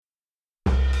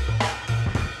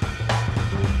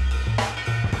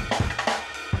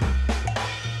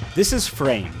This is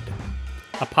Framed,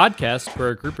 a podcast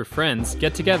where a group of friends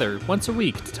get together once a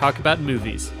week to talk about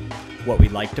movies, what we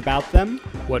liked about them,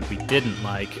 what we didn't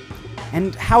like,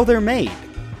 and how they're made.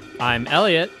 I'm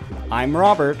Elliot. I'm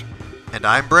Robert. And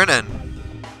I'm Brennan.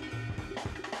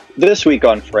 This week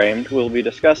on Framed, we'll be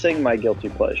discussing my guilty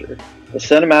pleasure, the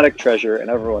cinematic treasure and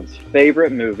everyone's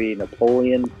favorite movie,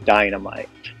 Napoleon Dynamite.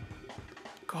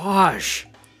 Gosh.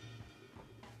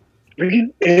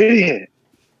 Freaking idiot.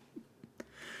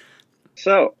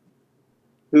 So,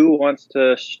 who wants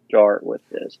to start with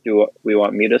this? Do we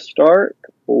want me to start,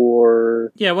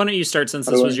 or... Yeah, why don't you start since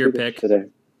this was your pick? Today?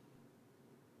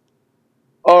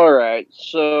 Alright,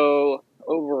 so,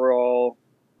 overall,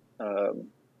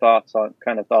 thoughts on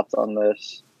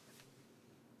this.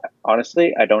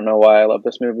 Honestly, I don't know why I love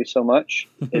this movie so much.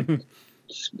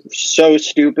 It's so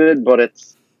stupid, but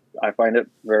I find it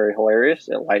very hilarious.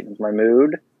 It lightens my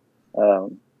mood.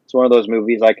 It's one of those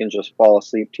movies I can just fall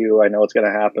asleep to. I know what's going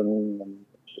to happen, and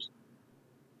it just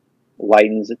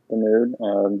lightens the mood.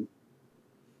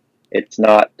 It's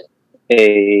not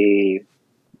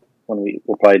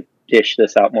we'll probably dish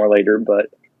this out more later, but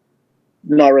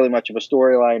not really much of a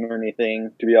storyline or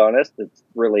anything, to be honest. It's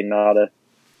really not a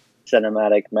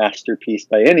cinematic masterpiece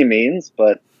by any means,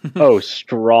 but...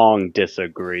 strong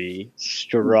disagree.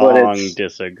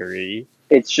 Disagree.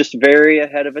 It's just very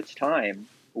ahead of its time.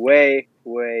 Way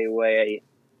ahead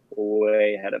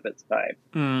of its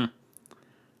time.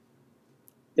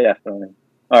 Definitely.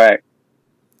 All right.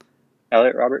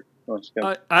 Elliot, Robert, you want to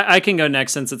go? I can go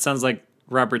next since it sounds like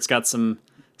Robert's got some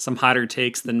hotter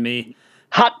takes than me.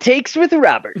 Hot takes with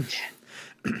Robert.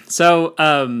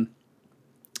 So,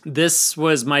 this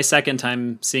was my second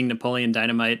time seeing Napoleon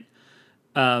Dynamite.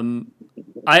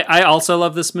 I also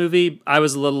love this movie. I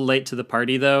was a little late to the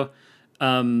party, though.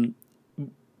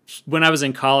 When I was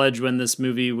in college, when this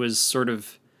movie was sort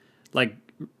of like,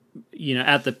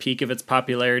 at the peak of its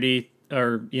popularity,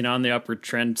 or, on the upward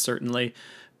trend, certainly,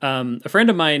 a friend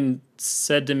of mine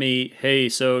said to me, "Hey,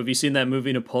 so have you seen that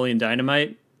movie Napoleon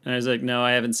Dynamite?" And I was like, "No,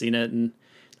 I haven't seen it." And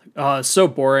oh, it's so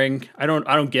boring. I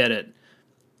don't get it.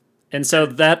 And so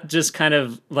that just kind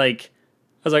of like,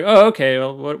 I was like, oh, okay,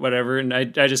 well, whatever. And I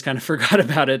just kind of forgot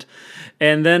about it.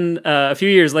 And then a few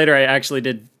years later, I actually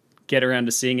did get around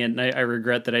to seeing it. And I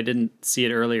regret that I didn't see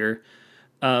it earlier.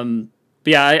 But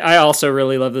yeah, I also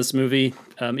really love this movie,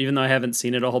 even though I haven't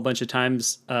seen it a whole bunch of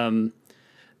times.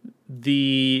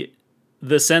 The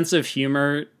sense of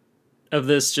humor of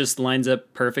this just lines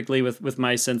up perfectly with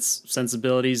my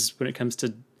sensibilities when it comes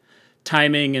to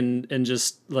timing and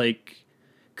just like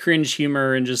cringe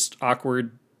humor and just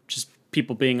awkward, just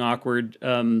people being awkward.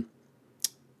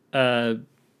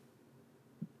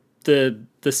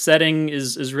 The setting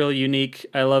is really unique.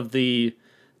 I love the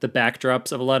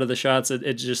backdrops of a lot of the shots.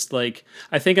 It just like,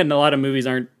 I think in a lot of movies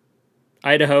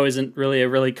Idaho isn't really a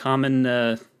really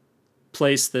common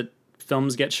place that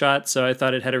films get shot. So I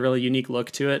thought it had a really unique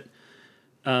look to it.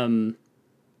 And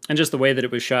just the way that it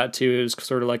was shot too, it was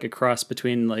sort of like a cross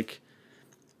between like,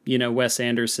 Wes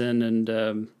Anderson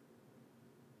and,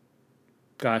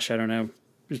 gosh, I don't know.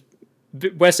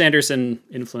 Wes Anderson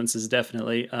influences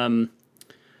definitely.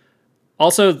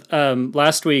 Also,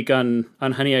 last week on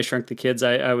Honey, I Shrunk the Kids,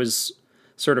 I was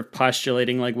sort of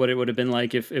postulating like what it would have been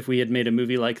like if we had made a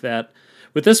movie like that.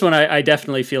 With this one, I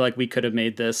definitely feel like we could have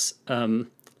made this.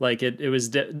 Like it was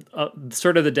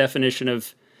sort of the definition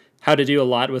of how to do a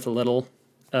lot with a little.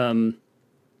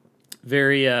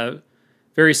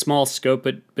 Very small scope,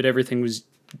 but everything was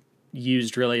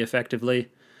used really effectively.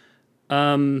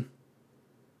 Yeah,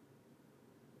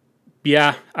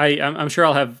 I'm sure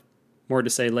I'll have more to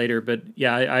say later, but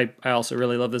yeah, I also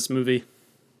really love this movie.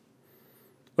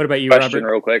 What about you, Question,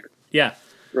 Robert? real quick. Yeah.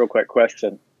 Real quick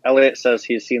question. Elliot says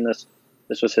he's seen this.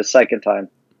 This was his second time.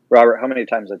 Robert, how many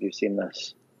times have you seen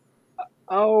this?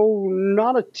 Oh,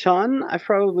 not a ton. I've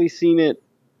probably seen it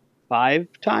 5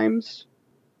 times.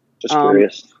 Just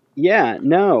curious. Yeah,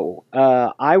 no.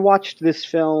 I watched this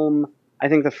film, I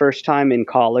think the first time in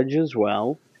college as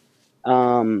well.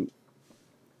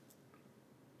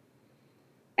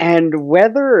 And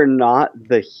whether or not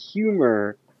the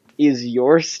humor is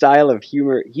your style of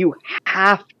humor, you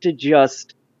have to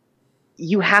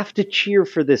cheer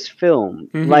for this film.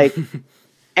 Like,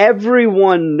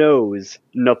 everyone knows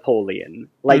Napoleon.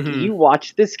 Like, you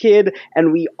watch this kid,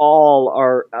 and we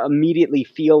all immediately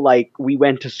feel like we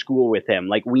went to school with him.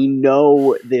 Like, we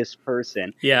know this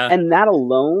person. Yeah. And that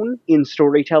alone in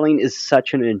storytelling is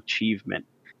such an achievement.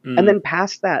 And then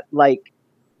past that, like,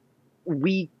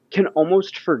 we can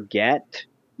almost forget,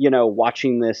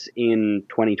 watching this in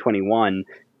 2021,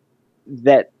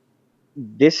 that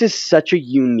this is such a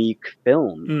unique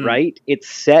film, Mm. right? It's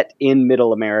set in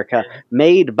Middle America,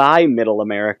 made by Middle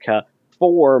America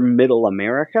for Middle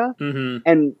America, Mm-hmm.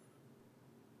 and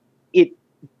it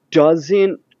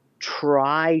doesn't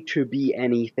try to be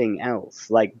anything else.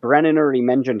 Like Brennan already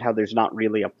mentioned how there's not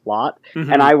really a plot,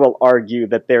 Mm-hmm. and I will argue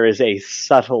that there is a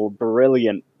subtle,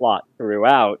 brilliant plot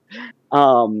throughout.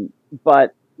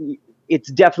 But it's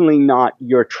definitely not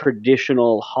your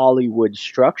traditional Hollywood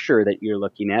structure that you're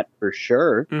looking at, for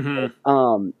sure.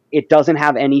 Mm-hmm. It doesn't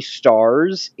have any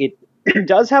stars. It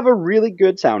does have a really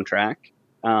good soundtrack.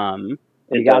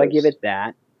 You got to give it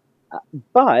that.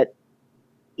 But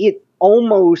it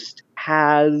almost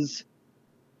has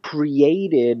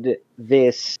created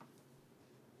this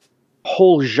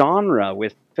whole genre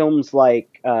with films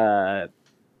like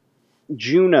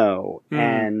Juno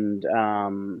and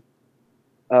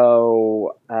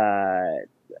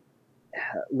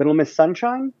Little Miss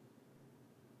Sunshine.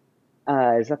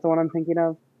 Is that the one I'm thinking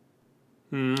of?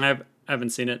 I haven't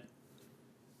seen it.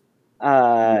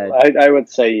 I would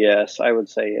say yes. I would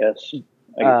say yes.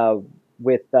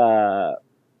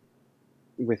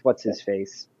 With what's his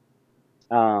face?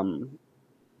 But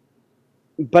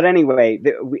anyway,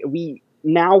 we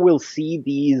now will see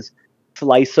these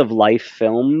slice of life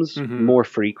films more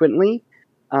frequently,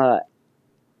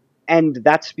 and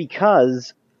that's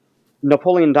because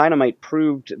Napoleon Dynamite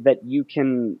proved that you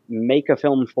can make a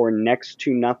film for next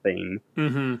to nothing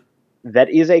that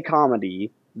is a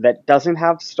comedy, that doesn't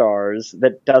have stars,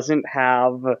 that doesn't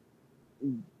have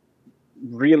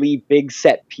really big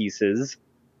set pieces,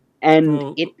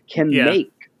 and it can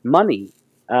make money.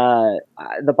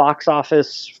 The box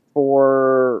office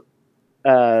for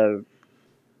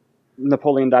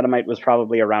Napoleon Dynamite was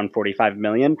probably around 45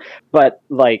 million, but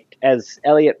like as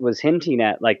Elliot was hinting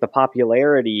at, like the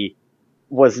popularity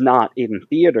was not in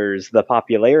theaters. The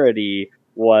popularity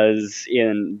was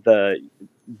in the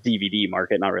DVD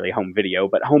market, not really home video,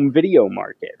 but home video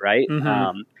market, right?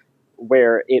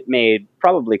 Where it made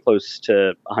probably close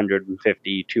to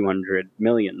 150, 200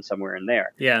 million, somewhere in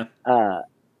there. Yeah.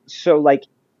 So like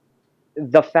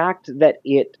the fact that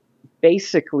it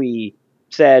basically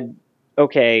said,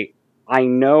 okay, I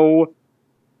know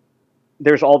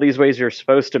there's all these ways you're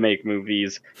supposed to make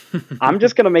movies. I'm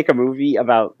just going to make a movie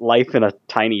about life in a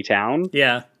tiny town.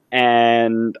 Yeah.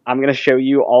 And I'm going to show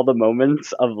you all the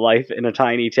moments of life in a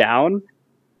tiny town.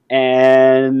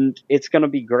 And it's going to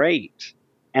be great.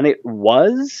 And it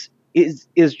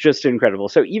is just incredible.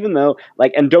 So even though,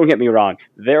 like, and don't get me wrong,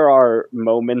 there are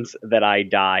moments that I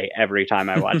die every time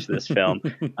I watch this film.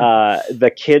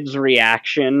 The kid's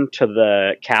reaction to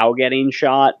the cow getting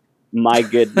shot, my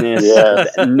goodness,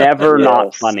 never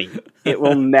not funny. It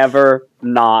will never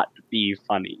not be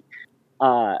funny.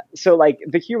 So like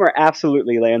the humor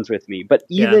absolutely lands with me, but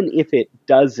even if it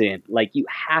doesn't, like you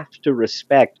have to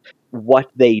respect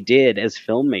what they did as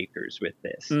filmmakers with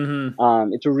this.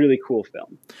 It's a really cool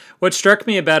film. What struck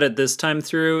me about it this time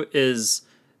through is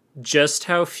just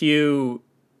how few,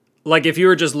 like if you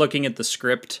were just looking at the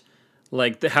script,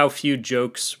 like how few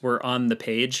jokes were on the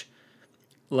page.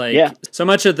 Like so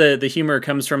much of the humor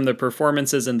comes from the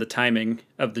performances and the timing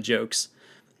of the jokes.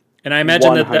 And I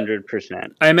imagine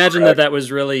 100%. I imagine that was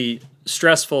really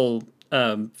stressful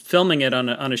filming it on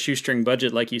a shoestring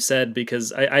budget, like you said,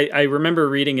 because I remember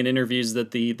reading in interviews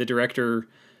that the director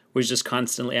was just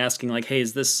constantly asking, like, "Hey,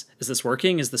 is this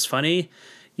working? Is this funny?"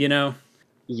 You know?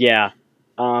 Yeah,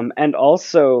 and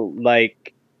also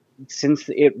like since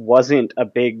it wasn't a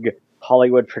big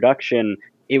Hollywood production,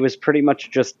 it was pretty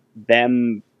much just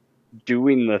them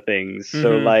doing the things.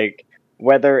 So like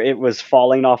whether it was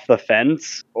falling off the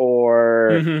fence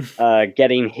or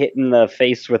getting hit in the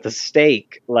face with a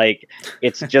stake, like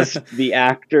it's just the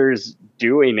actors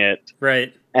doing it.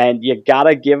 Right. And you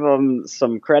gotta give them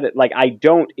some credit. Like I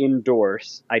don't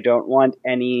want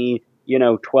any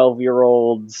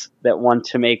 12-year-olds that want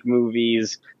to make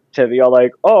movies to be all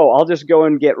like, oh, I'll just go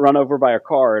and get run over by a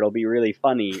car, it'll be really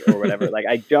funny or whatever. Like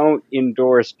I don't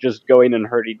endorse just going and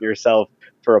hurting yourself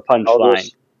for a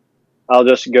punchline. I'll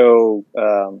just go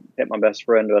hit my best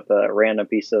friend with a random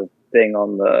piece of thing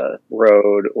on the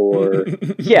road, or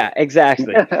yeah,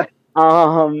 exactly.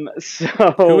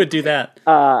 So who would do that?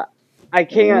 I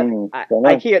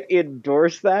can't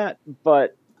endorse that,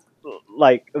 but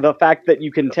like the fact that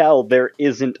you can tell there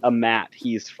isn't a mat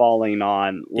he's falling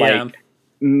on, like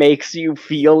makes you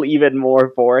feel even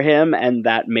more for him, and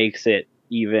that makes it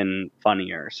even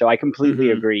funnier. So I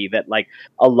completely agree that like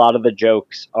a lot of the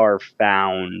jokes are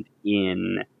found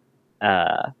in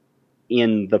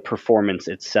the performance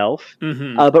itself.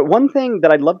 But one thing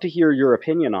that I'd love to hear your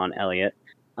opinion on, Elliot,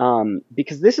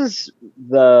 because this is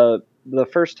the the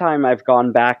first time I've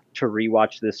gone back to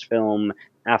rewatch this film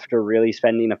after really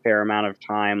spending a fair amount of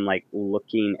time like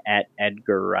looking at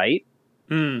Edgar Wright.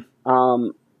 Mm.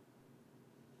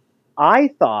 I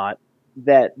thought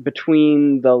that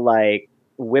between the like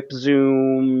whip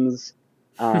zooms,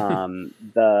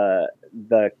 the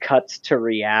cuts to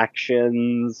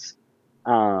reactions,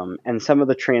 and some of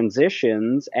the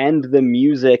transitions and the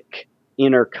music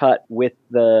intercut with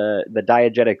the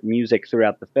diegetic music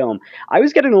throughout the film, I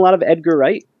was getting a lot of Edgar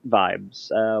Wright vibes.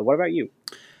 What about you?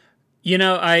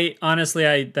 I honestly,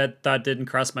 that thought didn't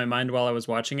cross my mind while I was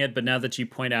watching it, but now that you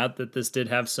point out that this did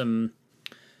have some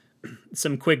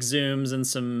quick zooms and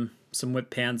some whip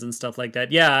pans and stuff like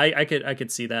that, yeah, I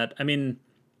could see that. I mean,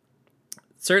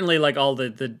 certainly like all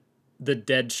the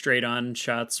dead straight on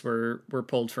shots were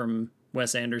pulled from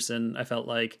Wes Anderson. I felt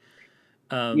like,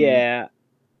 Yeah,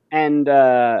 and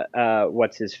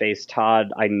what's his face?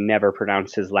 Todd. I never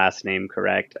pronounce his last name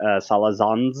correct.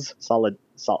 Salazans. Solid.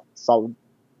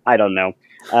 I don't know.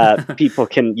 People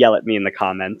can yell at me in the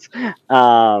comments.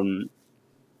 Uh,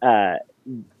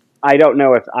 I don't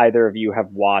know if either of you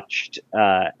have watched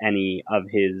any of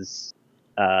his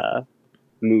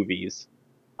movies,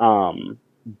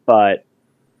 but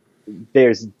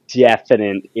there's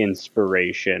definite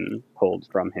inspiration pulled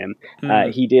from him.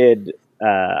 He did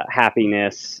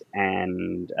Happiness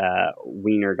and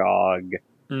Wiener Dog,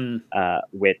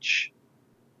 which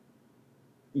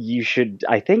you should.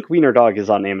 I think Wiener Dog is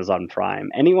on Amazon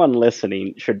Prime. Anyone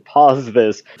listening should pause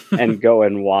this and go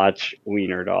and watch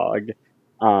Wiener Dog.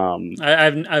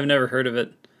 I've never heard of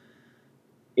it.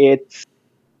 It's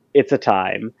a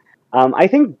time. I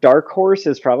think Dark Horse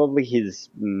is probably his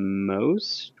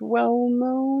most well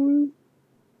known.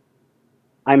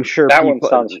 I'm sure That people, one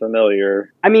sounds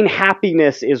familiar. I mean,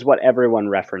 Happiness is what everyone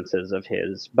references of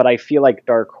his, but I feel like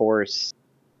Dark Horse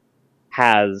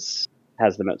has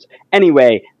the most.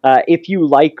 Anyway, if you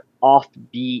like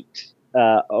offbeat,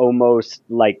 almost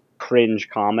like cringe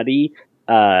comedy,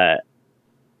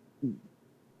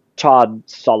 Todd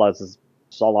Solids,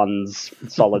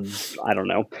 I don't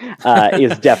know,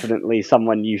 is definitely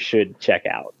someone you should check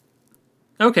out.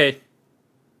 Okay.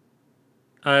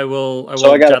 I will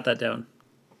So jot that down.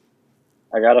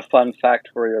 I got a fun fact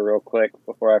for you real quick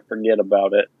before I forget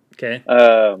about it. Okay.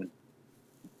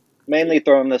 Mainly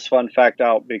throwing this fun fact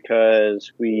out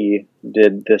because we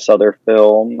did this other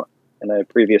film in a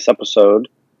previous episode.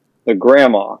 The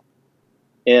grandma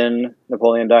in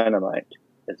Napoleon Dynamite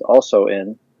is also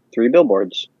in 3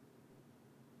 Billboards.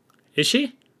 Is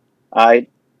she?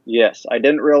 Yes, I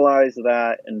didn't realize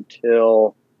that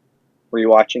until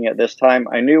rewatching it this time.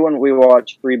 I knew when we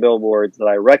watched 3 Billboards that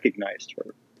I recognized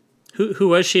her. Who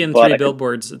was she in But 3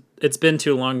 Billboards? It's been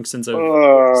too long since I've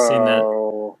seen that.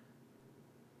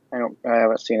 I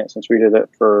haven't seen it since we did it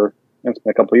for. It's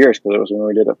been a couple of years because it was when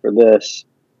we did it for this.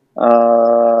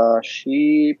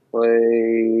 She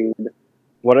played.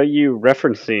 What are you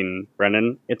referencing,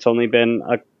 Brennan? It's only been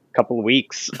a couple of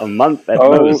weeks, a month at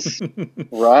most.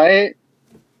 Right?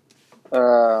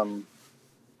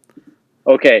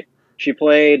 Okay. She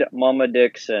played Mama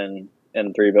Dixon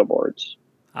in 3 Billboards.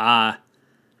 Ah.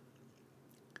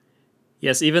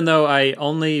 Yes, even though I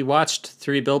only watched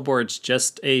 3 Billboards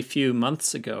just a few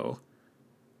months ago,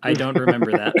 I don't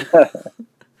remember that.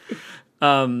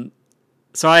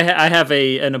 So I have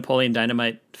a Napoleon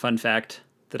Dynamite fun fact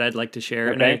that I'd like to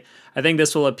share. Okay. And I think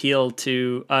this will appeal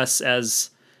to us as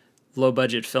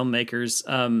low-budget filmmakers.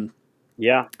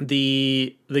 Yeah.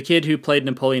 The kid who played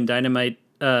Napoleon Dynamite,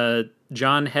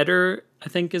 John Heder, I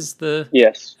think is the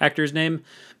actor's name.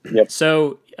 Yep.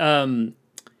 So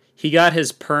he got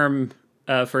his perm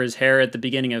for his hair at the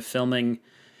beginning of filming,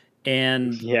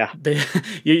 and they,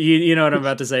 you know what I'm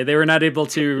about to say. They were not able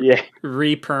to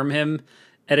re-perm him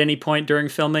at any point during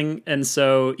filming, and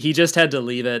so he just had to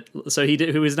leave it. So he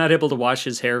was not able to wash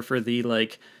his hair for the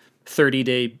like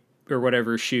 30-day or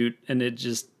whatever shoot, and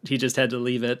he just had to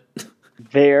leave it.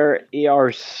 There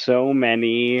are so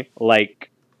many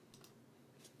like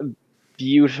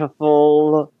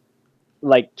beautiful,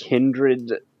 like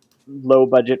kindred low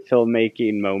budget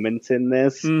filmmaking moments in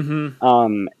this.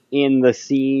 Mm-hmm. In the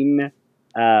scene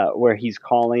where he's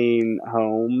calling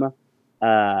home,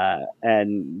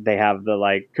 and they have the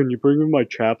like, "Can you bring me my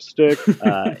chapstick?"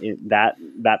 In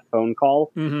that phone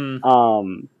call.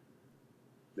 Mm-hmm.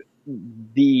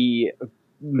 The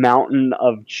mountain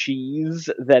of cheese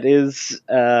that is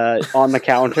on the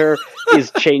counter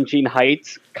is changing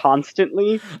heights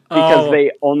constantly because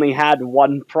they only had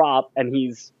one prop and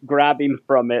he's grabbing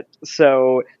from it,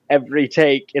 so every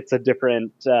take it's a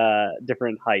different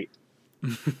height.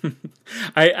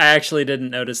 I actually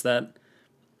didn't notice that.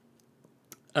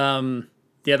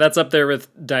 Yeah, that's up there with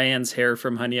Diane's hair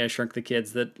from Honey, I Shrunk the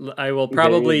Kids. That I will There you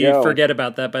probably go. forget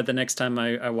about that by the next time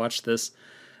I watch this.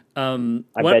 I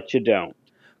bet you don't.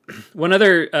 One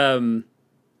other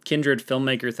kindred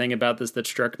filmmaker thing about this that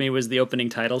struck me was the opening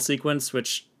title sequence,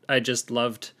 which I just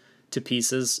loved to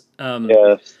pieces.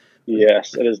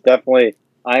 Yes, it is definitely.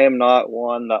 I am not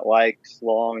one that likes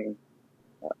long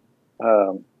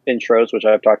intros, which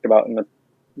I've talked about in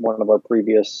one of our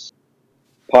previous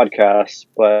podcasts,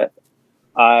 but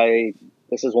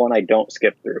this is one I don't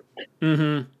skip through.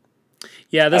 Mm-hmm.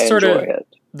 Yeah, I enjoy it.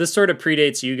 This sort of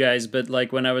predates you guys, but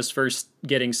like when I was first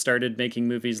getting started making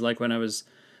movies, like when I was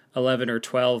 11 or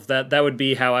 12, that would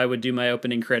be how I would do my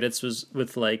opening credits, was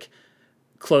with like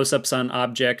close-ups on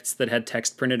objects that had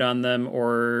text printed on them,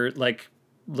 or like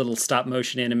little stop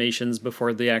motion animations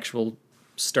before the actual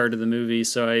start of the movie.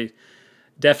 So I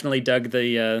definitely dug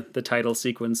the title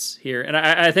sequence here, and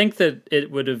I think that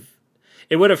it would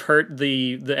have hurt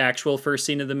the actual first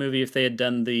scene of the movie if they had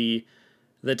done the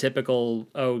typical,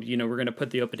 oh, we're going to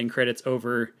put the opening credits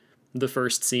over the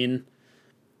first scene.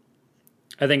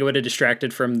 I think it would have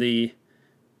distracted from the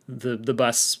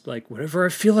bus, like, whatever I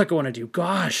feel like I want to do,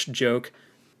 gosh, joke.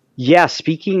 Yeah,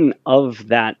 speaking of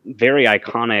that very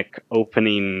iconic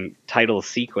opening title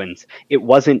sequence, it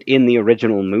wasn't in the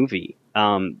original movie.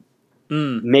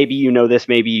 Maybe you know this,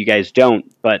 maybe you guys don't,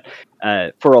 but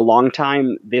for a long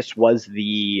time, this was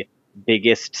the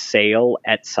biggest sale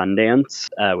at Sundance,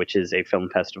 which is a film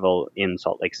festival in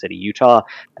Salt Lake City, Utah.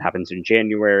 It happens in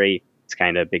January. It's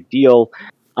kind of a big deal.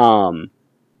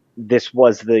 This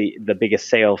was the biggest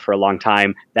sale for a long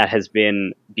time. That has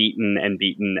been beaten and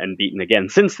beaten and beaten again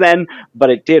since then, but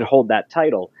it did hold that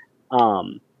title.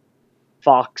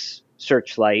 Fox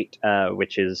Searchlight,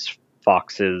 which is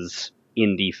Fox's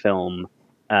indie film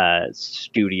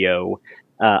studio,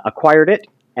 acquired it,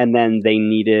 and then they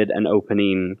needed an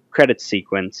opening credits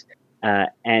sequence.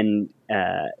 And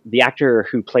the actor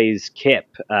who plays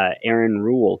Kip, Aaron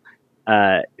Rule,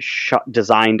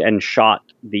 designed and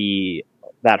shot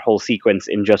that whole sequence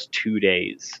in just 2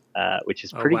 days, which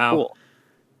is pretty cool.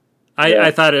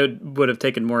 I thought it would have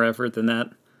taken more effort than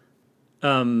that.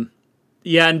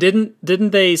 Yeah, and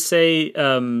didn't they say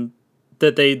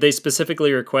that they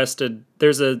specifically requested?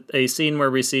 There's a scene where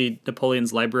we see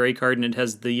Napoleon's library card and it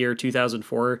has the year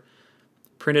 2004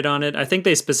 printed on it. I think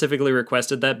they specifically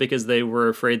requested that because they were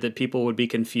afraid that people would be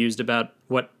confused about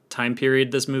what time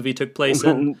period this movie took place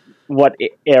in. What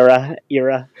era?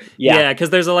 Yeah, because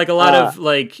there's a lot of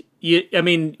I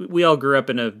mean, we all grew up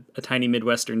in a tiny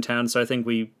Midwestern town, so I think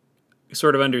we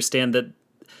sort of understand that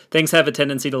things have a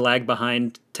tendency to lag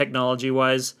behind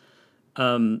technology-wise.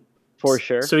 For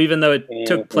sure. So even though it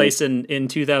took place in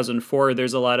 2004,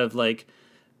 there's a lot of old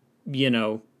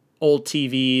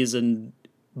TVs and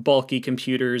bulky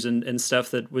computers and stuff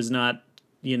that was not,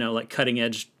 like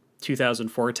cutting-edge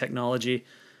 2004 technology.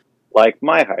 Like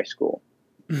my high school.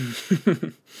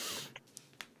 But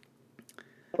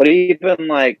even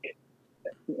and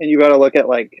you got to look at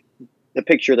the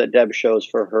picture that Deb shows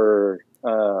for her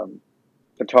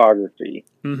photography.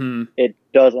 Mm-hmm. It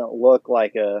doesn't look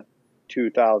like a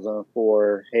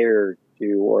 2004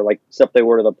 hairdo or like stuff they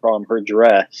wore to the prom. Her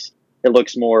dress, it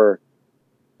looks more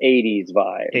 80s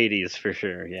vibe. 80s for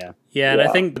sure, yeah. Yeah, and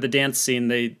I think the dance scene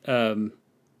they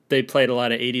played a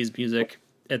lot of 80s music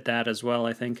at that as well,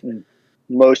 I think.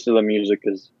 Most of the music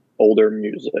is older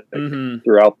music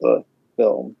throughout the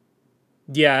film.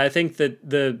 Yeah, I think that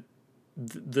the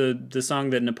song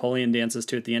that Napoleon dances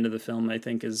to at the end of the film, I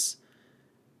think,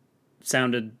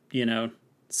 sounded 70s,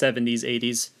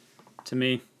 80s to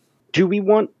me. Do we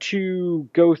want to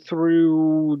go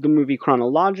through the movie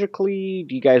chronologically?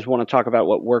 Do you guys want to talk about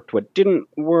what worked, what didn't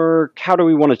work? How do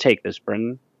we want to take this,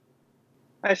 Brendan?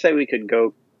 I say we could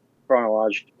go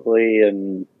chronologically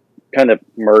and kind of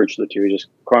merge the two, just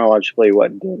chronologically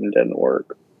what didn't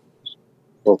work.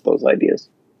 Both those ideas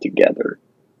together.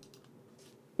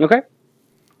 Okay.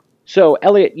 So,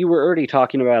 Elliot, you were already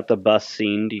talking about the bus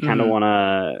scene. Do you kind of want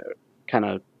to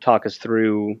talk us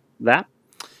through that?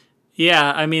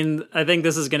 Yeah, I mean, I think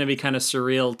this is going to be kind of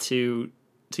surreal to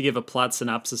give a plot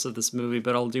synopsis of this movie,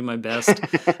 but I'll do my best.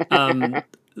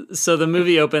 So the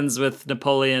movie opens with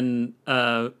Napoleon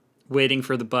waiting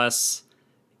for the bus,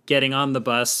 getting on the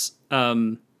bus,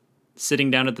 sitting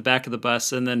down at the back of the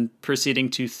bus, and then proceeding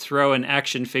to throw an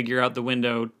action figure out the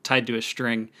window tied to a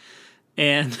string.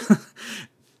 And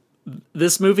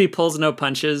this movie pulls no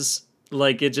punches.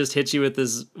 Like, it just hits you with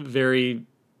this very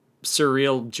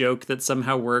surreal joke that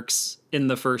somehow works in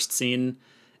the first scene.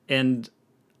 And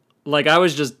I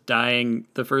was just dying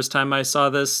the first time I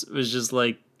saw this. It was just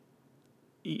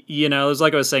you know, it was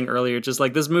like I was saying earlier, just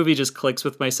like this movie just clicks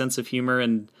with my sense of humor,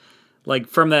 and like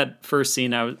from that first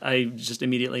scene, I just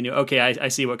immediately knew, okay, I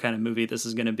see what kind of movie this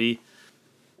is going to be.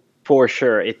 For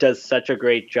sure. It does such a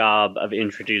great job of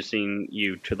introducing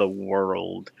you to the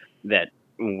world that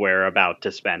we're about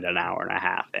to spend an hour and a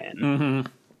half in.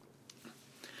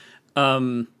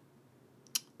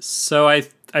 So I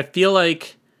feel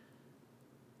like,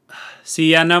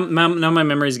 see, yeah, now my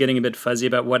memory is getting a bit fuzzy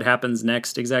about what happens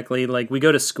next exactly. Like we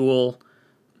go to school.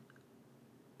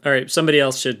 All right, somebody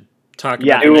else should talk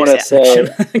about I do the wanna next say-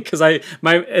 section because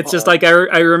it's just like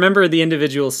I remember the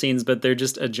individual scenes, but they're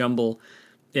just a jumble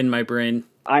in my brain.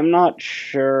 I'm not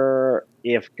sure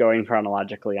if going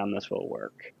chronologically on this will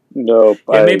work. Nope.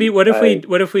 Yeah, maybe what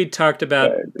if we talked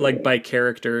about I agree. like by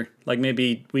character? Like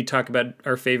maybe we talk about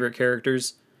our favorite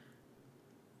characters.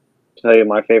 Tell you,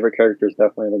 my favorite character is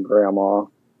definitely the grandma.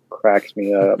 Cracks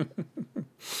me up.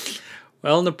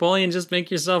 Well, Napoleon, just make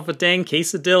yourself a dang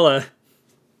quesadilla.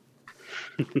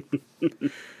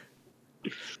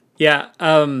 Yeah.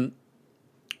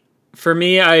 For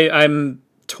me, I'm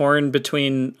torn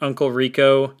between Uncle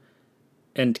Rico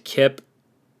and Kip.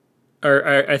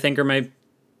 I think are my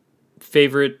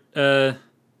favorite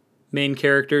main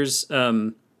characters.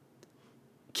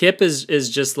 Kip is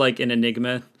just like an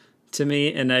enigma to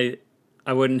me, and I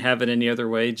wouldn't have it any other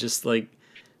way. Just like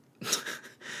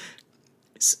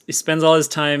he spends all his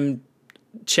time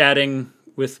chatting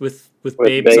with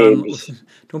babes.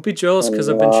 Don't be jealous because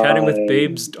I've been chatting with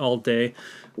babes all day.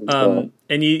 And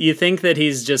you think that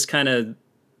he's just kind of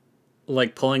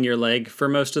like pulling your leg for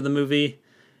most of the movie,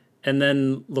 and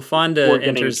then LaFonda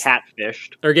enters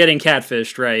getting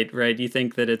catfished, right. You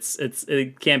think that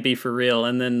it can't be for real,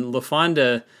 and then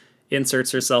LaFonda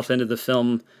inserts herself into the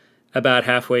film about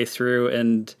halfway through,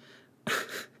 and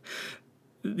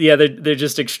yeah, they're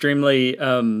just extremely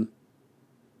I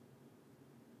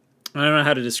don't know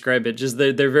how to describe it. Just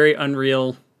they're very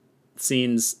unreal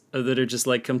scenes that are just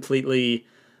like completely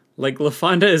like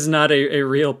LaFonda is not a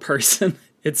real person.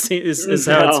 Is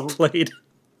how it's played.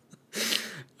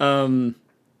 And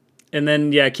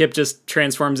then yeah, Kip just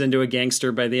transforms into a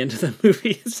gangster by the end of the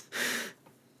movies.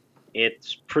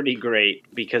 It's pretty great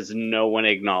because no one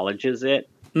acknowledges it.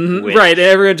 Right,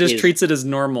 everyone just treats it as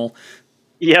normal.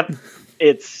 Yep,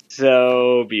 it's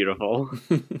so beautiful.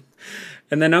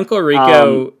 And then Uncle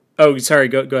Rico. Oh, sorry.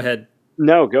 Go ahead.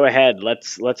 No, go ahead.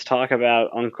 Let's talk about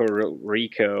Uncle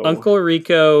Rico. Uncle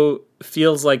Rico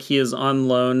feels like he is on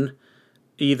loan,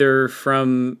 either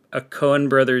from a Coen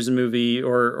Brothers movie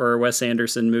or a Wes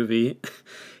Anderson movie.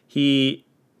 He's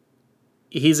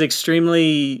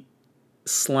extremely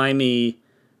slimy,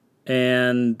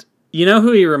 and you know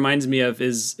who he reminds me of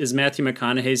is Matthew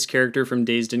McConaughey's character from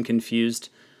Dazed and Confused.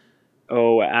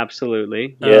 Oh,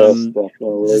 absolutely. Yes,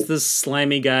 definitely. Just this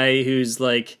slimy guy who's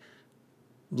like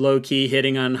low-key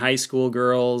hitting on high school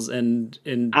girls and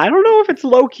I don't know if it's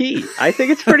low-key. I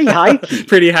think it's pretty high-key.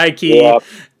 Pretty high-key. Yep.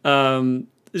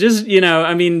 Just, you know,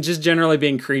 I mean, just generally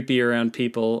being creepy around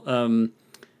people.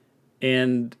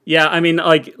 And yeah, I mean,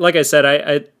 like I said,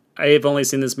 I have only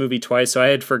seen this movie twice, so I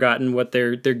had forgotten what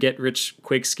their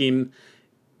get-rich-quick scheme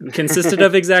consisted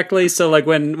of exactly. So like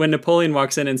when Napoleon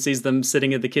walks in and sees them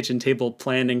sitting at the kitchen table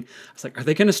planning, I was like, are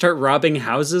they going to start robbing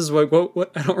houses? What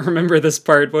I don't remember this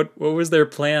part. What was their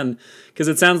plan? Because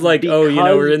it sounds like, oh, you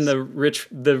know, we're in the rich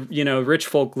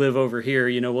folk live over here,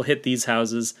 you know, we'll hit these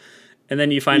houses. And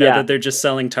then you find out that they're just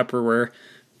selling Tupperware.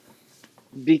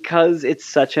 Because it's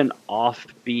such an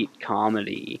offbeat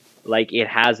comedy, like it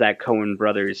has that Coen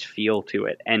Brothers feel to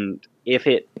it. And if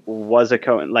it was a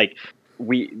Coen, like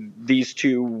these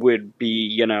two would be,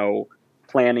 you know,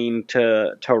 planning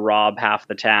to rob half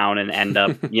the town and end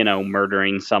up, you know,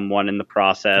 murdering someone in the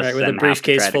process, right, with and a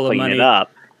briefcase full of money. It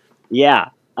up. Yeah.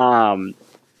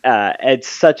 It's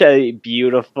such a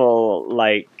beautiful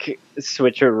like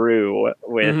switcheroo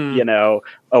with, you know,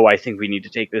 oh, I think we need to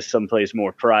take this someplace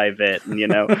more private, and, you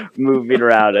know, moving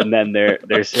around, and then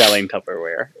they're selling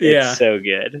Tupperware. It's so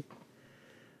good.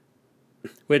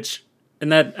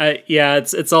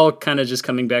 It's all kind of just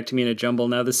coming back to me in a jumble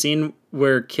now. The scene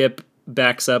where Kip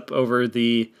backs up over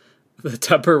the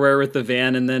Tupperware with the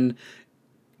van and then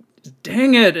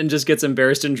dang it and just gets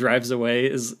embarrassed and drives away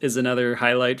is another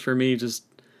highlight for me. Just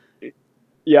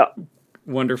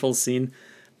wonderful scene.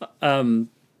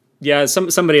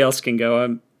 Somebody else can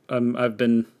go. I've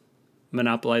been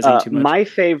monopolizing too much. My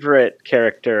favorite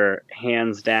character,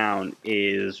 hands down,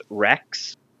 is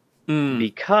Rex,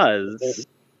 because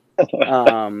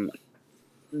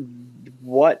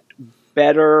what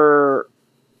better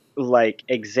like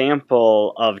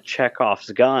example of Chekhov's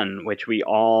gun, which we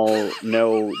all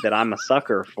know that I'm a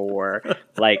sucker for.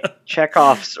 Like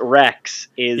Chekhov's Rex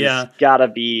is Yeah. gotta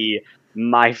be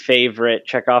my favorite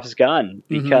Chekhov's gun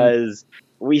Mm-hmm. because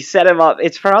we set him up.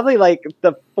 It's probably like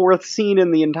the fourth scene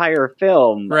in the entire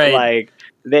film. Right. Like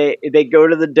they go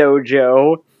to the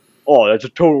dojo. Oh, that's a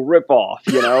total ripoff.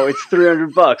 It's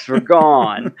 $300. We're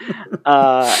gone.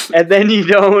 And then you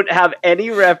don't have any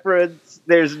reference.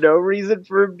 There's no reason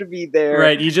for him to be there.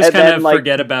 Right. You just And kind then, of like,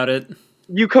 forget about it.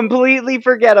 you completely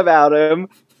forget about him.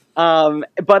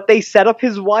 But they set up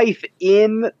his wife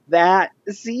in that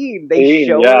scene. They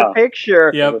show her Yeah.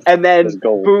 picture, Yep. and then It's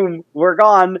gold. boom, we're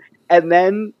gone. And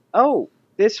then, oh,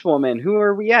 this woman, who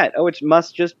are we at? Oh, it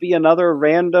must just be another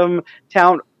random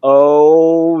town.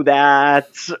 Oh,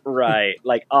 that's right.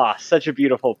 Like, such a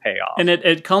beautiful payoff. And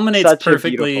it culminates Such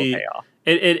perfectly. a beautiful payoff.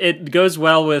 It goes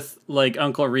well with like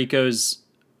Uncle Rico's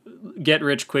get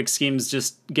rich quick schemes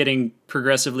just getting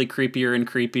progressively creepier and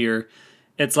creepier.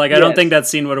 It's like I don't Yes. think that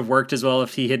scene would have worked as well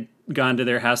if he had gone to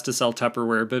their house to sell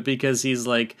Tupperware, but because he's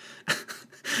like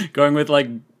going with like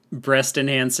breast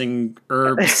enhancing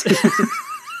herbs.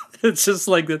 It's just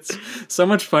like it's so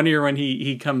much funnier when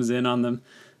he comes in on them.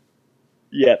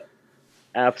 Yep,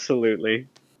 absolutely.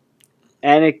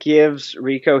 And it gives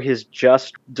Rico his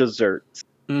just desserts.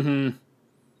 Mm-hmm.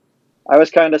 I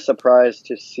was kind of surprised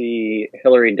to see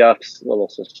Hilary Duff's little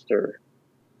sister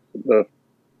the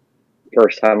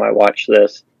first time I watched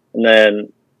this. And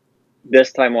then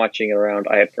this time watching it around,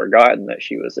 I had forgotten that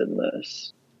she was in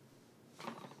this.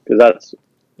 Because that's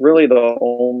really the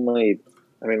only...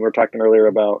 I mean, we were talking earlier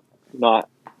about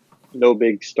no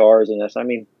big stars in this. I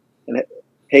mean, and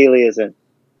Haley isn't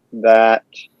that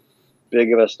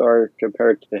big of a star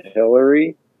compared to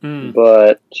Hillary,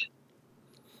 but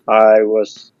I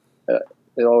was...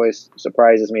 it always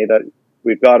surprises me that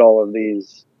we've got all of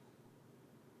these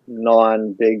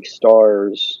non-big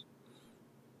stars,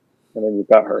 and then you've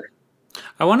got her.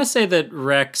 I want to say that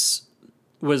Rex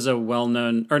was a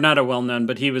well-known, or not a well-known,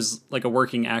 but he was like a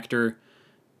working actor.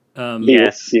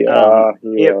 Yes. He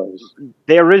was.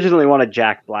 They originally wanted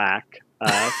Jack Black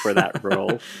for that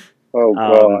role. Oh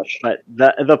gosh. But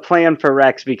the plan for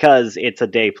Rex, because it's a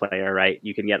day player, right?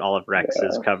 You can get all of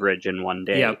Rex's coverage in one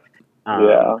day. Yep.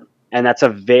 And that's a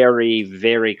very,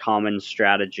 very common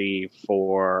strategy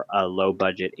for a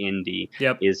low-budget indie,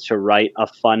 is to write a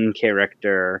fun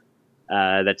character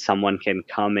that someone can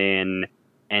come in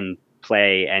and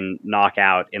play and knock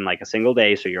out in like a single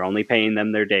day, so you're only paying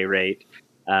them their day rate.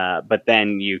 But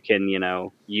then you can,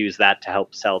 use that to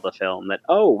help sell the film that,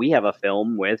 we have a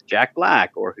film with Jack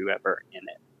Black or whoever in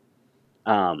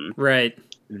it. Right.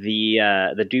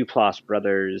 The Duplass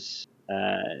brothers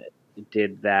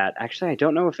did that. Actually, I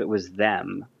don't know if it was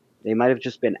them. They might have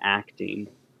just been acting.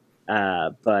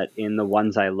 But in The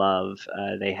Ones I Love,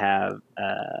 they have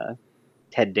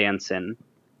Ted Danson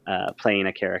playing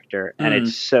a character, and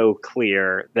it's so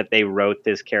clear that they wrote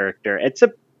this character. It's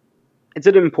an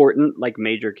important, like,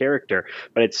 major character,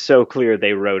 but it's so clear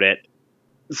they wrote it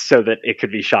so that it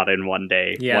could be shot in one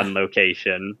day, one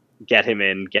location, get him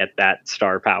in, get that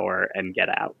star power, and get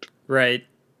out. Right.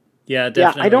 Yeah,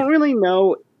 definitely. Yeah, I don't really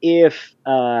know if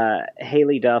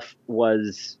Haley Duff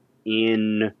was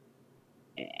in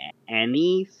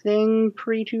anything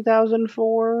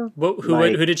pre-2004.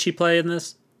 Who did she play in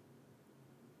this?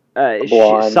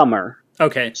 Summer.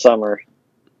 Okay. Summer.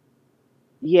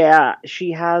 Yeah,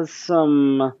 she has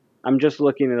some... I'm just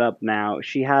looking it up now.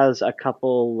 She has a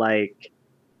couple, like,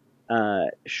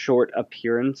 short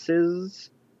appearances.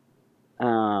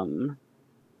 But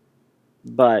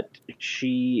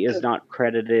she is not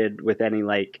credited with any,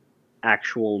 like,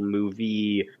 actual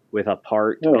movie with a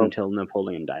part until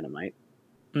Napoleon Dynamite.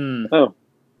 Oh.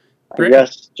 I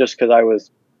guess just because I was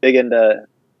big into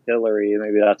Hillary,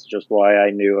 maybe that's just why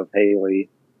I knew of Haley.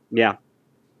 Yeah.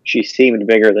 she seemed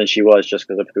bigger than she was just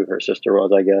because of who her sister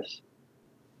was, I guess.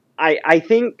 I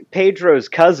think Pedro's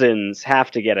cousins have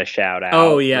to get a shout out.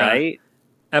 Oh, yeah. Right?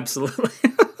 Absolutely.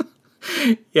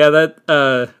 Yeah,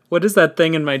 that, what is that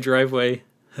thing in my driveway?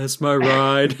 That's my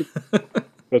ride.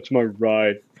 That's my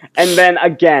ride. And then,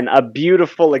 again, a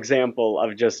beautiful example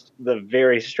of just the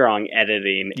very strong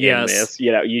editing in this.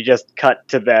 You know, you just cut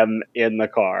to them in the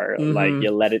car. Mm-hmm. Like,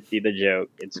 you let it be the joke.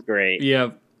 It's great.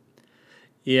 Yeah.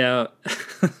 Yeah.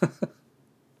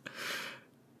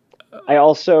 I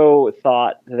also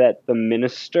thought that the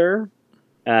minister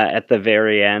at the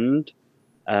very end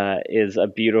is a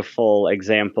beautiful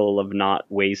example of not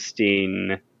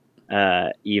wasting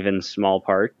even small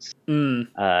parts.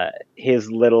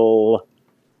 His little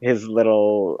his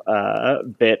little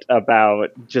bit about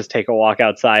just take a walk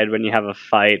outside when you have a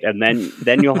fight, and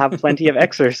then you'll have plenty of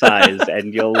exercise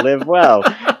and you'll live well.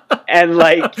 And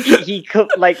like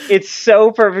like it's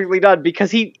so perfectly done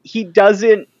because he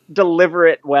doesn't deliver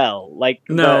it well. Like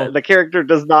No. the character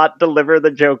does not deliver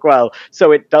the joke well,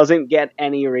 so it doesn't get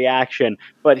any reaction.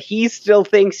 But he still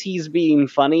thinks he's being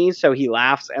funny, so he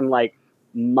laughs. And like,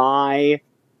 my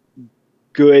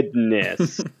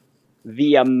goodness,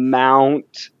 the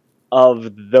amount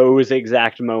of those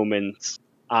exact moments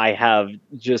I have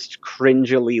just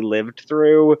cringily lived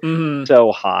through Mhm.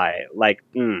 so high. Like,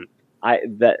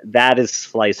 that is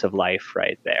slice of life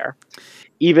right there.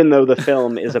 Even though the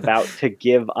film is about to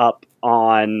give up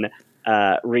on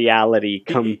reality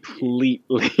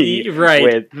completely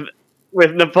Right.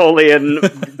 with Napoleon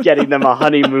getting them a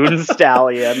honeymoon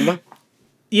stallion.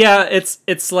 Yeah,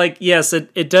 it's like, yes,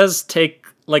 it does take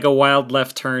like a wild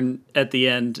left turn at the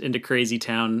end into Crazy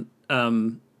Town.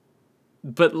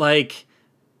 But like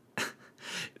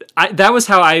that was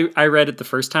how I read it the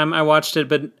first time I watched it,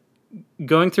 but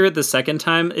going through it the second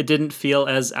time, it didn't feel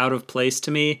as out of place to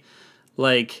me.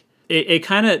 Like it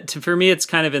kind of, for me, it's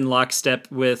kind of in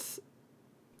lockstep with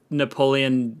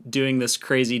Napoleon doing this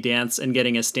crazy dance and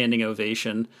getting a standing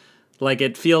ovation. Like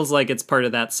it feels like it's part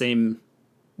of that same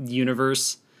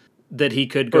universe that he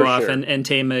could go For off sure. and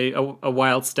tame a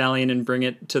wild stallion and bring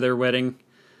it to their wedding.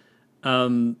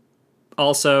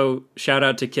 Also, shout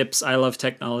out to Kip's "I Love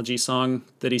Technology" song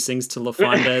that he sings to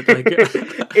LaFonda.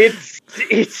 Like,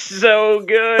 it's so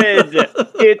good.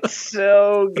 It's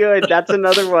so good. That's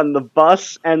another one. The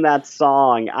bus and that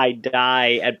song. I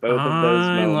die at both of those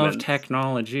I love moments.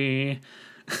 technology.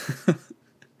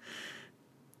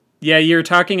 Yeah, you're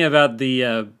talking about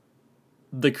the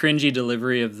cringy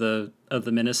delivery of the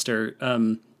minister.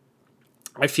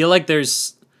 I feel like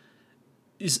there's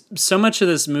so much of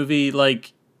this movie,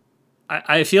 like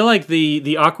I feel like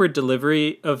the awkward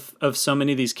delivery of so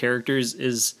many of these characters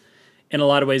is in a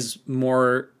lot of ways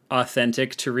more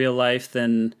authentic to real life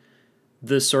than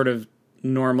the sort of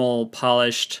normal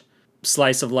polished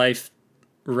slice of life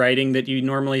writing that you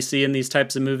normally see in these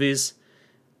types of movies.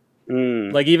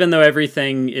 Like, even though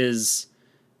everything is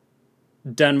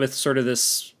done with sort of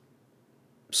this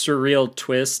surreal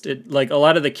twist, it, like, a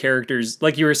lot of the characters,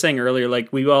 like you were saying earlier,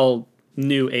 like we all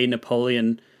knew a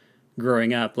Napoleon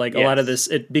growing up. Like, Yes. a lot of this,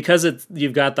 because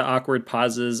you've got the awkward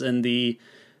pauses and the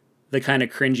kind of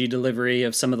cringy delivery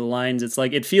of some of the lines, it's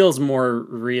like it feels more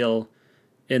real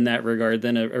in that regard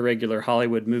than a regular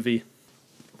Hollywood movie.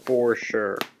 For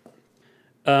sure.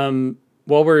 While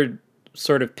we're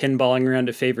sort of pinballing around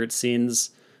to favorite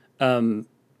scenes,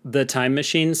 the time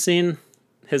machine scene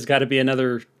has got to be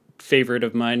another favorite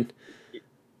of mine.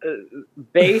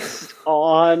 Based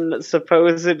on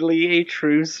supposedly a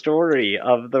true story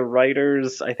of the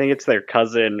writers, I think it's their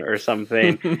cousin or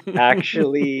something,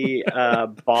 actually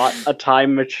bought a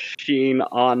time machine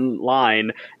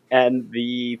online, and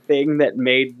the thing that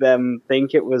made them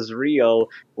think it was real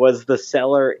was the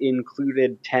seller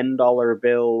included $10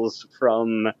 bills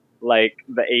from like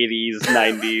the 80s,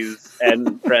 90s,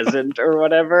 and present or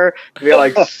whatever. To be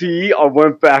like, see, I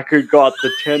went back and got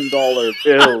the $10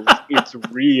 bills. It's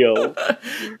real.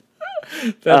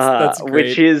 That's great.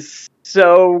 Which is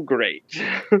so great.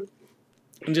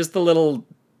 And just the little,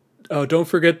 oh, don't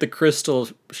forget the crystal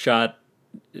shot.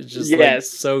 It's just like Yes.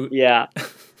 so. Yeah.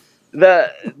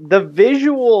 The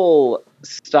visual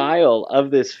style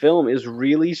of this film is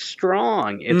really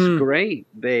strong. It's great.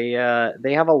 They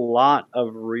have a lot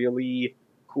of really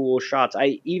cool shots.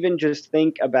 I even just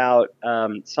think about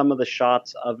some of the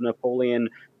shots of Napoleon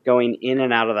going in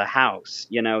and out of the house.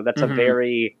 You know, that's a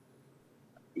very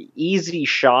easy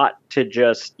shot to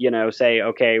just, you know, say,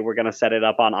 okay, we're going to set it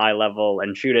up on eye level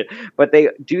and shoot it. But they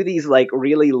do these like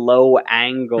really low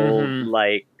angled,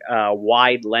 like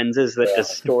wide lenses that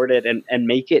distort it and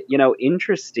make it, you know,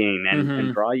 interesting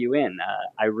and draw you in.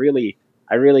 I really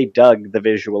dug the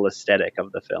visual aesthetic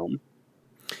of the film.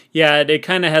 Yeah, it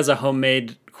kind of has a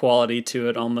homemade quality to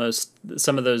it almost.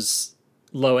 Some of those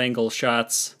low angle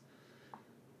shots.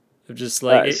 Just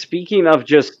like speaking of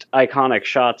just iconic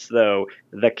shots, though,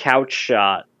 the couch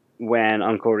shot when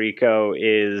Uncle Rico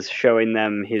is showing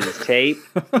them his tape,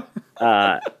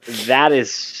 that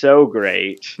is so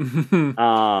great.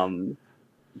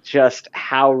 Just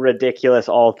how ridiculous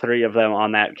all three of them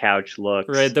on that couch looks.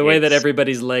 Right, the way that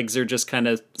everybody's legs are just kind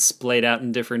of splayed out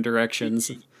in different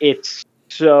directions. It's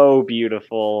so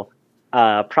beautiful.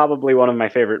 Probably one of my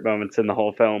favorite moments in the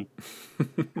whole film.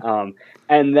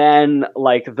 And then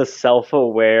like the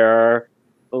self-aware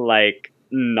like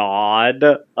nod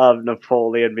of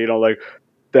Napoleon being all like,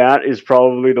 that is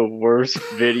probably the worst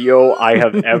video I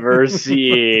have ever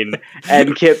seen.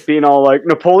 And Kip being all like,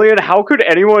 Napoleon, how could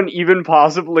anyone even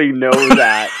possibly know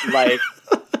that? Like,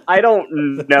 I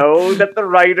don't know that the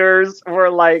writers were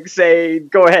like,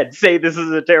 go ahead, say this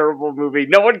is a terrible movie.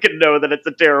 No one can know that it's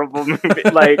a terrible movie.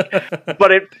 Like,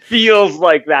 but it feels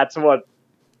like that's what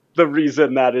the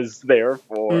reason that is there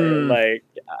for. Like,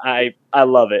 I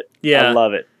love it. Yeah. I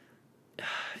love it.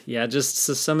 Yeah, just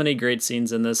so many great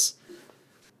scenes in this.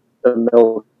 The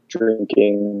milk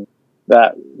drinking,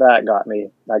 that got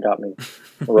me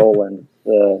rolling.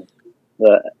 The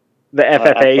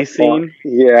FFA scene.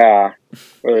 Yeah,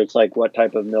 where it's like what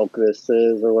type of milk this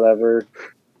is or whatever.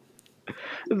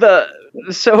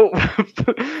 So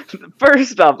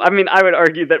first off, I mean, I would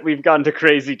argue that we've gone to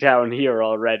crazy town here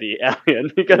already,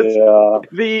 Alien, because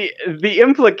the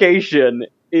implication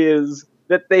is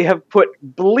that they have put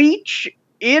bleach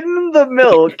in the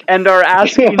milk and are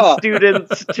asking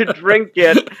students to drink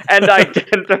it and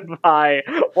identify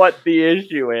what the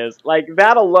issue is. Like,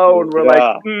 that alone, we're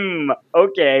like,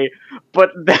 okay. But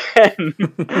then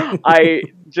I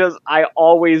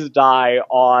always die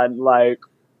on, like,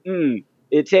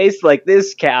 it tastes like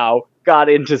this cow got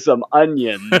into some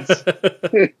onions.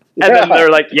 And then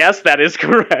they're like, yes, that is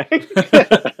correct.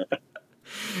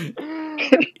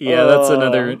 Yeah, that's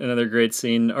another great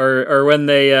scene. Or when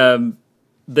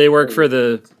they work for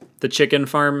the chicken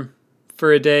farm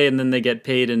for a day and then they get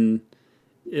paid in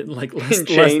less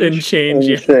in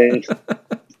change.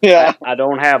 Yeah. I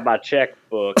don't have my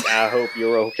checkbook. I hope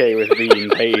you're okay with being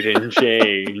paid in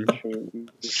change.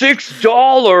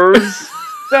 $6?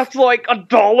 That's like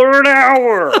 $1 an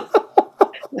hour.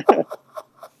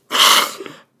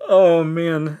 Oh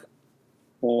man.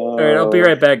 All right, I'll be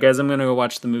right back, guys. I'm gonna go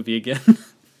watch the movie again.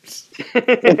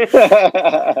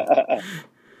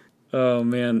 Oh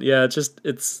man, yeah,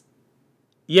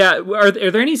 yeah. Are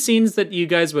there any scenes that you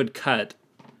guys would cut,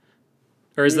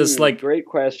 or is this like great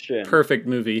question? Perfect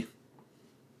movie.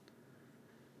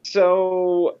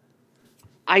 So,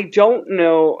 I don't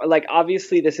know. Like,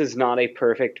 obviously, this is not a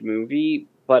perfect movie,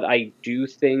 but I do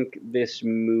think this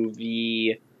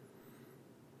movie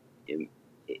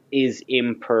is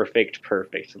imperfect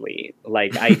perfectly.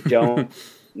 Like, I don't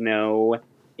know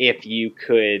if you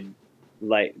could,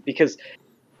 like, because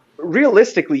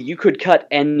realistically, you could cut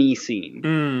any scene,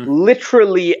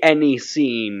 literally any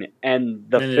scene, and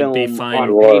the film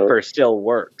on paper still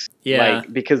works. Yeah,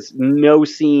 like, because no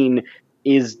scene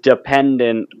is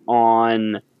dependent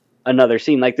on another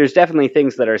scene. Like, there's definitely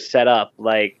things that are set up,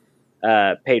 like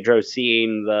Pedro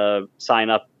seeing the sign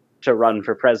up to run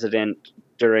for president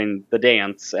during the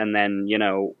dance, and then, you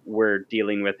know, we're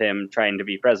dealing with him trying to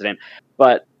be president.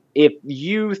 But if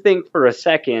you think for a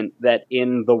second that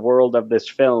in the world of this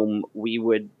film we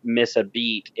would miss a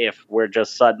beat if we're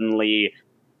just suddenly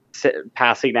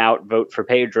passing out "Vote for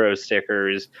Pedro"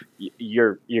 stickers,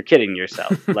 you're kidding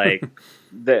yourself. Like,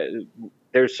 the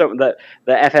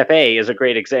FFA is a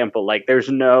great example. Like, there's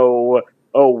no,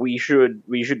 we should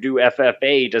do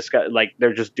FFA, just like,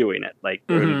 they're just doing it. Like,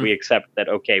 we accept that,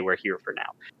 okay, we're here for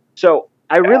now. So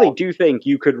I really do think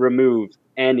you could remove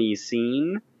any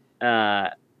scene,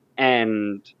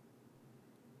 and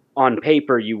on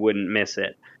paper you wouldn't miss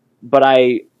it. But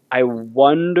I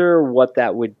wonder what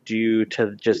that would do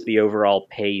to just the overall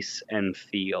pace and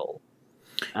feel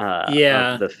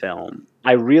of the film.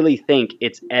 I really think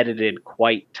it's edited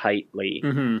quite tightly,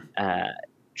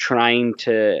 trying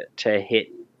to hit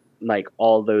like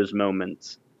all those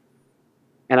moments.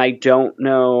 And I don't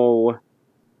know,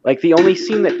 like, the only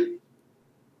scene that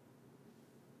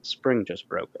spring just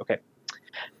broke. Okay.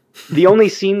 The only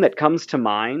scene that comes to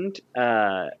mind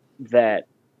that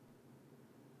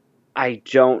I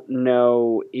don't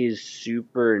know is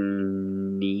super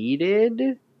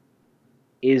needed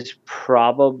is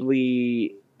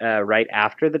probably right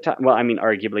after the time. Well, I mean,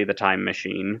 arguably the time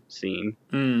machine scene.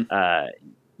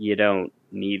 You don't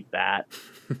need that.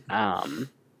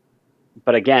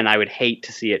 But again, I would hate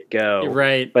to see it go.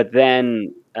 Right. But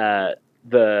then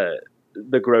the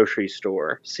grocery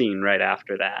store scene right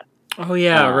after that. Oh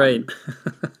yeah, right.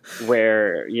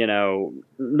 Where, you know,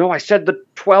 no, I said the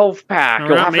 12-pack. No,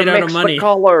 You'll have to mix the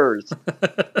colors.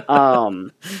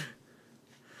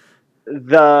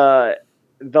 The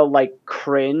like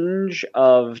cringe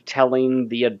of telling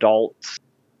the adults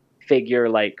figure,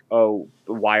 like, oh,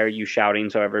 why are you shouting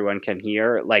so everyone can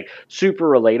hear? Like, super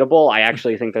relatable. I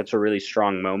actually think that's a really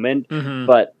strong moment.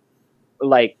 But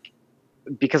like,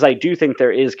 because I do think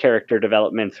there is character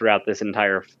development throughout this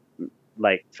entire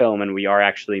like film, and we are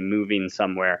actually moving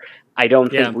somewhere. I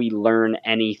don't think we learn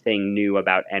anything new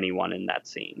about anyone in that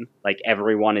scene. Like,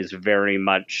 everyone is very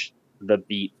much the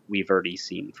beat we've already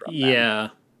seen from them. Yeah,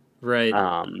 right.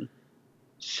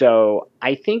 So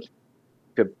I think you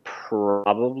could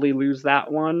probably lose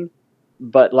that one.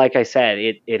 But like I said,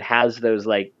 it has those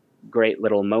like great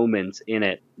little moments in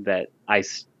it that I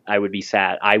would be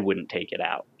sad. I wouldn't take it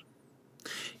out.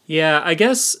 Yeah, I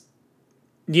guess,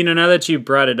 now that you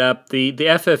brought it up, the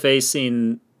FFA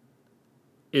scene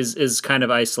is kind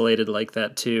of isolated like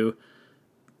that too.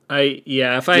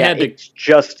 If I had to, it's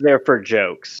just there for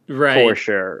jokes, right, for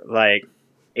sure. Like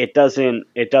it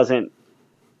doesn't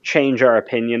change our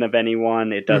opinion of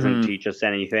anyone. It doesn't teach us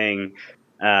anything.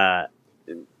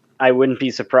 I wouldn't be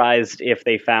surprised if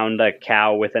they found a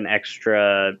cow with an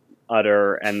extra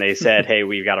udder and they said, "Hey,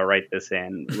 we've got to write this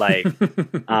in." Like,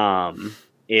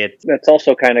 That's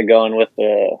also kind of going with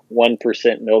the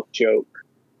 1% milk joke.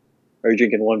 Are you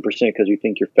drinking 1% because you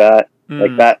think you're fat?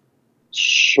 Like that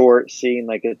short scene,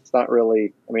 like it's not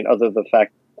really. I mean, other than the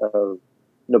fact of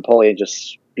Napoleon just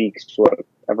speaks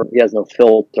whatever. He has no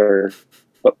filter.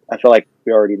 But I feel like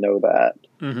we already know that.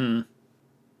 Mm-hmm.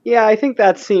 Yeah, I think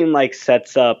that scene like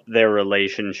sets up their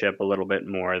relationship a little bit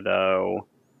more, though.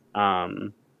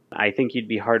 I think you'd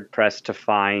be hard pressed to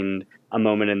find a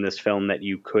moment in this film that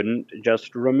you couldn't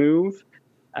just remove.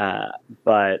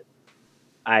 But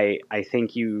I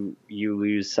think you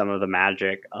lose some of the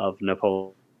magic of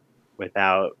Napoleon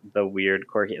without the weird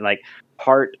quirky. Like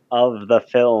part of the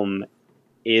film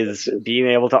is being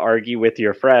able to argue with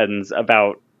your friends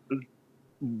about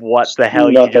what the hell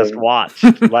you just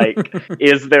watched. Like,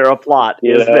 is there a plot?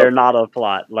 Is there not a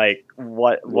plot? Like,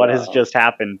 what has just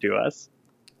happened to us?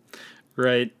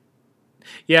 Right.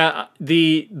 Yeah,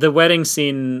 the wedding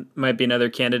scene might be another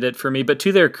candidate for me, but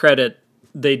to their credit,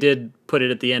 they did put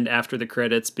it at the end after the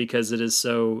credits because it is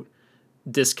so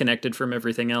disconnected from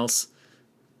everything else.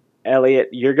 Elliot,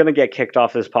 you're going to get kicked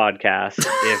off this podcast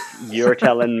if you're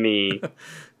telling me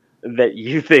that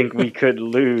you think we could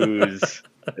lose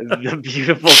the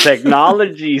beautiful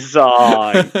technology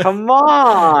song. Come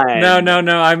on. No.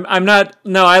 I'm not.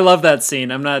 No, I love that scene.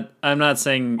 I'm not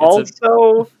saying.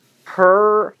 Also,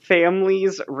 her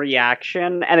family's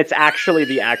reaction, and it's actually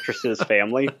the actress's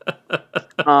family.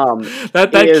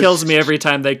 That kills me every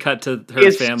time they cut to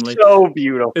her family. It's so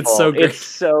beautiful. It's so great. It's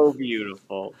so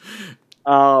beautiful.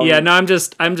 I'm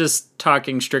just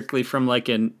talking strictly from like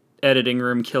an editing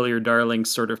room kill your darling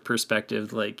sort of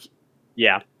perspective. Like,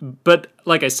 yeah. But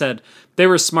like I said, they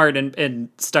were smart and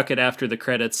stuck it after the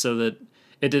credits so that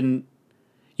it didn't,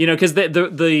 because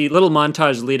the little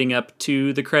montage leading up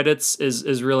to the credits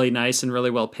is really nice and really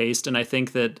well paced. And I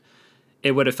think that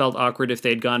it would have felt awkward if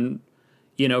they'd gone,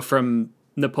 from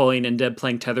Napoleon and Deb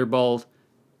playing tetherball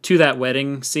to that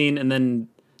wedding scene and then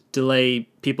delay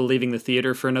people leaving the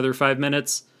theater for another 5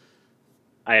 minutes.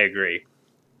 I agree.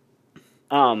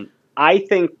 I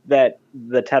think that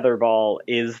the tetherball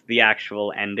is the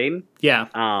actual ending. Yeah.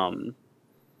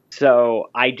 So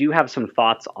I do have some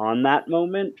thoughts on that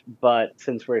moment, but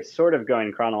since we're sort of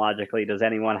going chronologically, does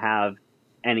anyone have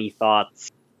any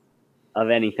thoughts of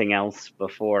anything else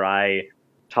before I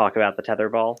talk about the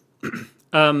tetherball?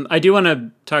 I do want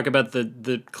to talk about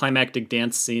the climactic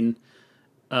dance scene.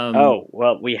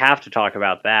 We have to talk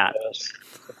about that.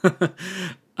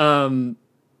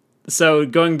 So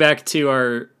going back to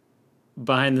our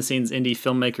behind the scenes indie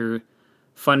filmmaker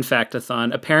fun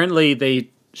fact-a-thon, apparently they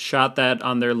shot that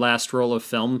on their last roll of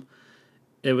film.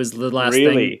 It was the last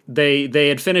thing. They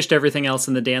had finished everything else,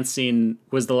 and the dance scene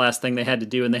was the last thing they had to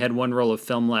do, and they had one roll of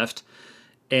film left.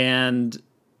 And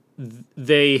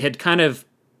they had kind of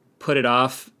put it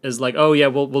off as like, oh yeah,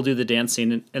 we'll do the dance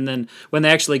scene. And then when they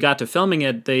actually got to filming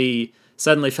it, they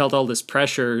suddenly felt all this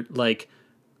pressure, like,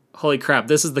 holy crap,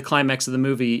 this is the climax of the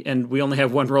movie, and we only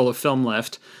have one roll of film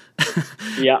left.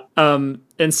 Yeah.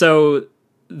 And so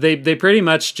they pretty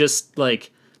much just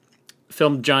like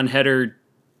filmed John Heder,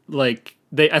 like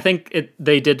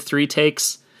they did 3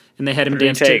 takes, and they had him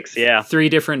dance to 3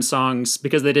 different songs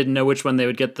because they didn't know which one they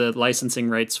would get the licensing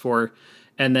rights for,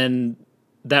 and then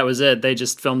that was it. They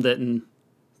just filmed it, and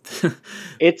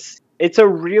it's a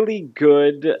really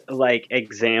good like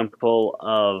example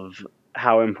of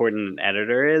how important an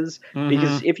editor is,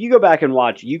 because if you go back and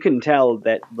watch, you can tell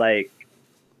that like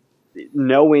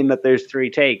knowing that there's 3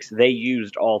 takes, they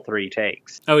used all 3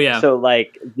 takes. Oh yeah. So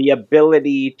like the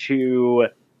ability to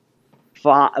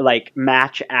like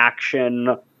match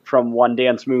action from one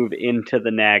dance move into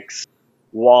the next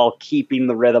while keeping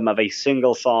the rhythm of a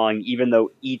single song, even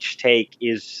though each take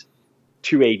is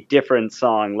to a different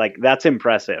song, like that's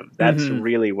impressive. That's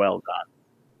really well done.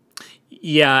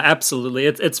 Yeah, absolutely.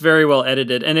 It's very well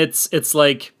edited, and it's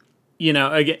like,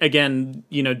 again,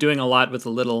 doing a lot with a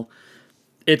little.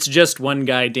 It's just one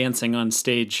guy dancing on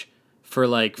stage, for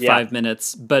like Yeah. 5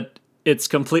 minutes, but it's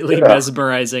completely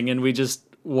mesmerizing, and we just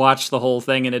watch the whole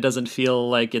thing, and it doesn't feel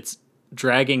like it's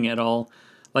dragging at all.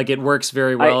 Like it works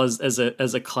very well as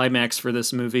a climax for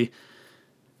this movie.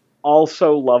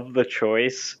 Also love the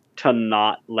choice to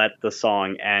not let the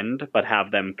song end, but have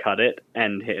them cut it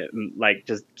and like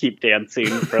just keep dancing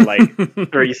for like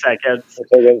 3 seconds,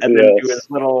 and then do his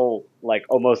little like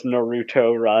almost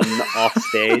Naruto run off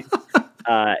stage.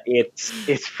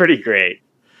 It's pretty great.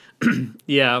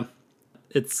 Yeah,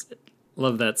 it's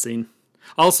love that scene.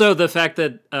 Also, the fact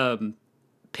that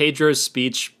Pedro's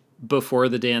speech before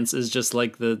the dance is just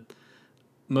like the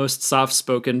most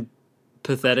soft-spoken,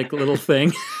 pathetic little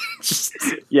thing. Just,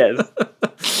 Yes.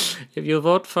 if you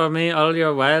vote for me, all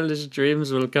your wildest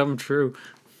dreams will come true.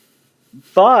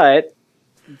 But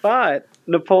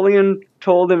Napoleon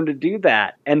told him to do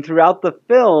that, and throughout the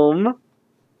film,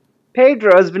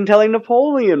 Pedro has been telling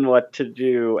Napoleon what to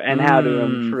do and how to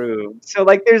improve. So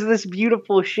like, there's this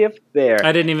beautiful shift there.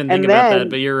 I didn't even think about that,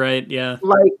 but you're right. Yeah,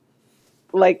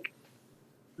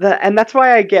 and that's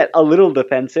why I get a little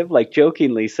defensive, like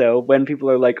jokingly so, when people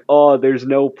are like, "Oh, there's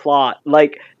no plot."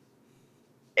 Like,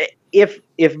 if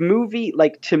movie,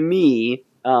 like, to me,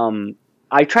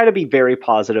 I try to be very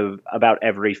positive about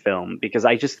every film because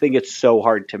I just think it's so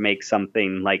hard to make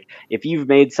something. Like, if you've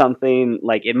made something,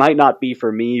 like, it might not be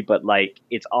for me, but like,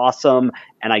 it's awesome,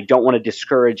 and I don't want to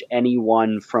discourage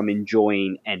anyone from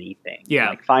enjoying anything. Yeah.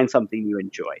 Like, find something you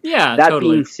enjoy. yeah. That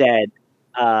Totally. being said,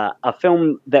 a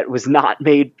film that was not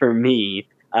made for me,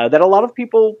 that a lot of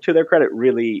people, to their credit,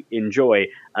 really enjoy,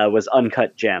 was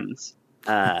Uncut Gems.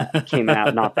 Came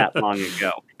out not that long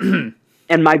ago.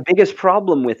 And my biggest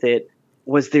problem with it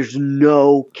was there's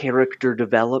no character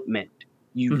development.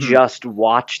 You just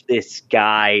watch this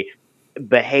guy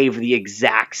behave the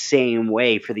exact same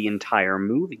way for the entire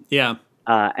movie. Yeah.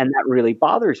 And that really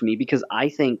bothers me because I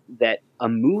think that a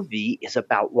movie is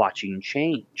about watching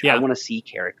change. Yeah. I want to see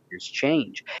characters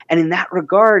change. And in that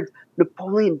regard,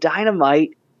 Napoleon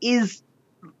Dynamite is,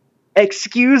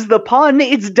 excuse the pun,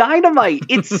 it's Dynamite.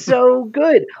 It's so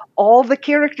good. All the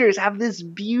characters have this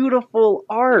beautiful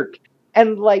arc.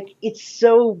 And like, it's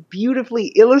so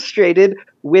beautifully illustrated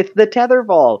with the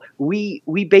tetherball.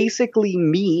 We basically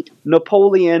meet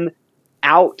Napoleon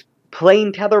out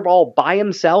playing tetherball by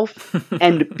himself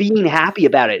and being happy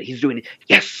about it. He's doing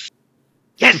yes,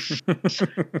 as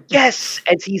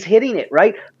he's hitting it,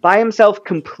 right? By himself,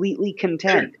 completely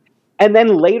content. And then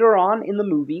later on in the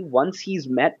movie, once he's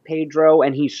met Pedro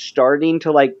and he's starting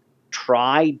to like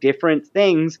try different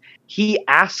things, he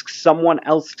asks someone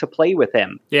else to play with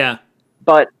him. Yeah.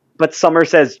 But Summer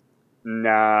says,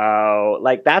 no,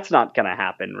 like that's not going to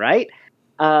happen, right?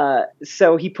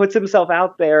 So he puts himself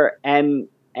out there and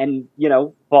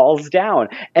falls down.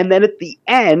 And then at the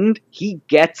end, he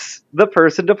gets the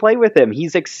person to play with him.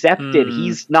 He's accepted.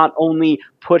 He's not only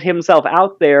put himself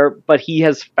out there, but he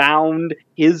has found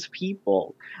his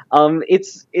people.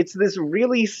 It's this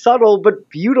really subtle but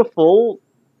beautiful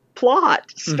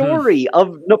plot story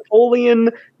of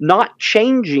Napoleon not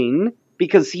changing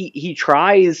because he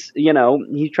tries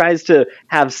to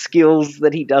have skills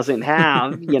that he doesn't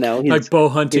have, like bow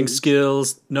hunting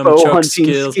skills, nunchuck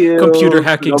skills, computer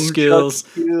hacking skills.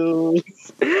 Go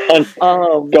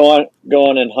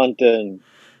on and hunting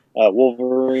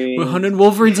Wolverine. We're hunting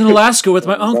wolverines in Alaska with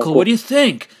my uncle. What do you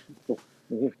think?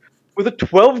 With a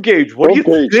 12 gauge. What do you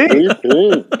think?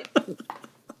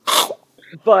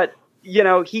 But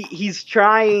he's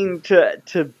trying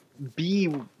to be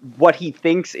what he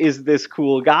thinks is this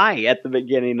cool guy at the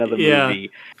beginning of the movie.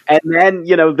 And then,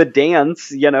 the dance,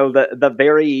 the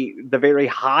very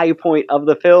high point of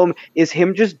the film is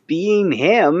him just being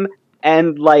him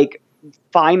and like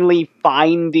finally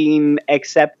finding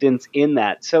acceptance in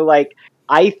that. So like,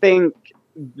 I think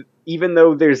even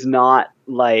though there's not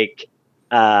like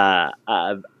a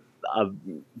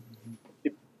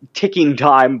ticking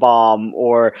time bomb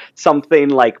or something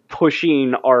like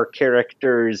pushing our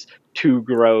characters to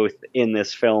growth in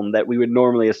this film that we would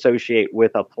normally associate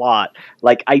with a plot,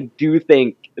 like I do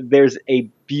think there's a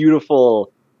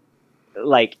beautiful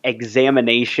like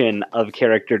examination of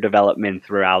character development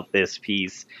throughout this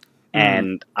piece,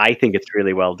 and I think it's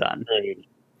really well done.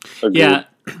 Yeah,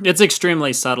 it's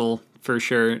extremely subtle for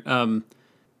sure.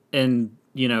 And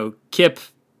Kip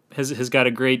has got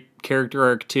a great character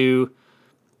arc too.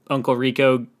 Uncle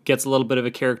Rico gets a little bit of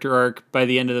a character arc by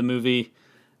the end of the movie.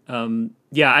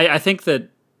 I think that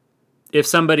if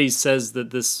somebody says that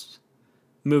this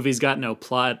movie's got no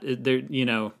plot,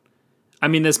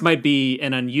 this might be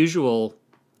an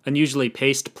unusually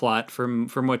paced plot from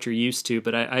what you're used to,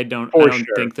 but I don't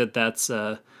think that that's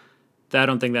I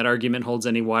don't think that argument holds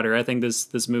any water. I think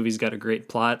this movie's got a great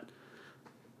plot.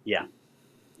 Yeah.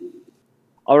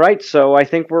 All right, so I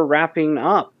think we're wrapping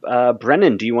up.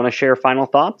 Brennan, do you want to share final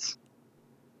thoughts?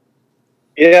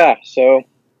 Yeah, so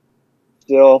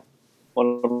still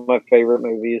one of my favorite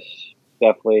movies.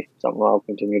 Definitely something I'll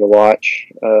continue to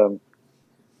watch.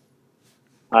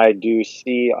 I do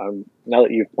see, now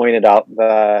that you've pointed out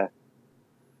the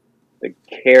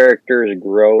characters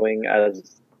growing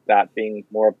as that being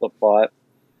more of the plot,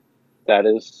 that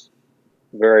is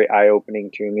very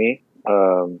eye-opening to me.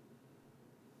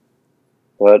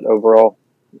 But overall,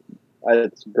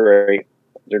 it's great.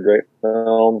 It's a great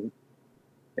film.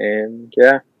 And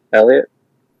yeah, Elliot?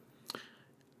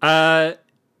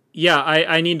 Yeah,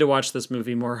 I need to watch this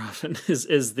movie more often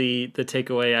is the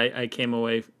takeaway I came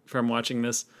away from watching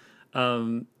this.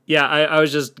 Yeah, I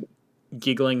was just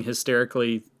giggling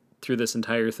hysterically through this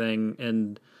entire thing,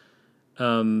 and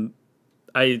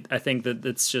I think that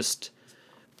it's just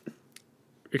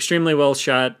extremely well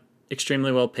shot,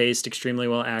 extremely well paced, extremely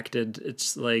well acted.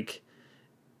 It's like,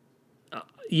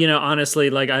 honestly,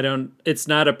 like it's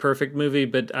not a perfect movie,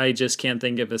 but I just can't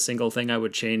think of a single thing I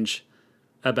would change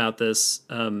about this.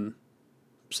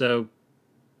 So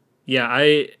yeah,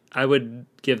 I would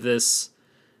give this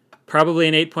probably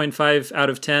an 8.5 out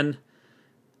of 10.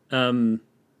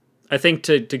 I think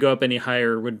to go up any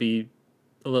higher would be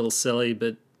a little silly,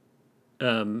 but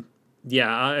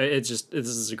yeah, this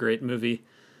is a great movie.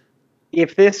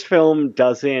 If this film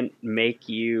doesn't make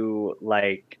you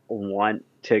like want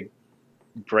to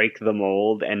break the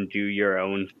mold and do your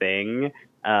own thing,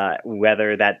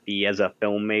 whether that be as a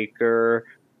filmmaker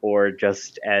or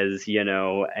just as,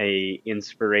 a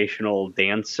inspirational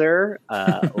dancer,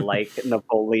 like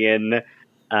Napoleon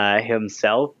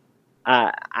himself,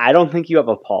 I don't think you have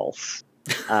a pulse.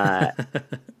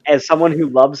 As someone who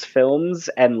loves films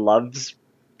and loves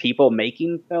people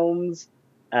making films,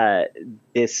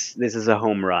 this is a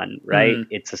home run, right? Mhm.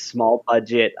 It's a small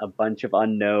budget, a bunch of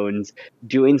unknowns,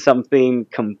 doing something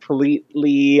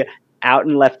completely out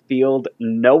in left field,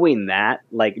 knowing that,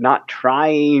 like not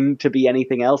trying to be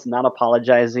anything else, not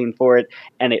apologizing for it,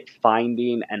 and it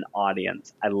finding an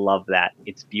audience. I love that.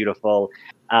 It's beautiful.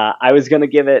 I was going to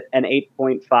give it an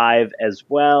 8.5 as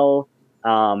well.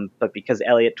 But because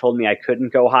Elliot told me I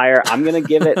couldn't go higher, I'm going to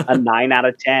give it a 9 out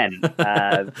of 10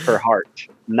 for heart.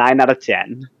 9 out of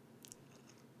 10.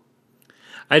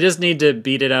 I just need to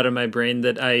beat it out of my brain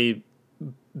that I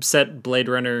set Blade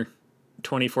Runner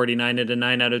 2049 at a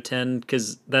 9 out of 10,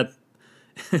 because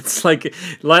it's like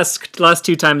last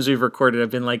two times we've recorded, I've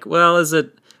been like, well,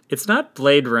 it's not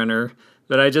Blade Runner,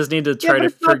 but I just need to try to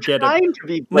forget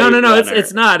it. No,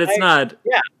 it's not.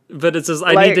 Yeah. But it's just,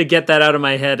 I need to get that out of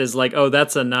my head as like, oh,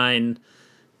 that's a 9.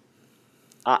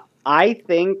 I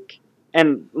think,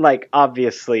 and like,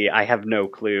 obviously I have no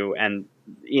clue, and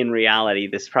in reality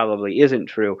this probably isn't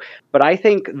true, but I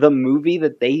think the movie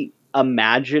that they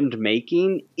imagined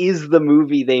making is the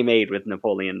movie they made with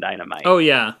Napoleon Dynamite. Oh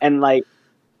yeah. And like,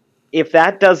 if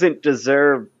that doesn't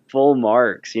deserve full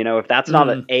marks, if that's not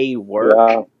an A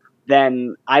work,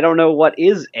 then I don't know what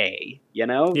is A,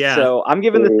 Yeah. So I'm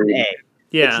giving this an A.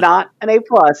 Yeah. It's not an A+,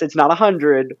 it's not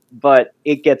 100, but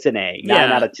it gets an A.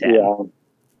 9 out of 10.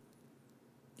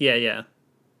 Yeah.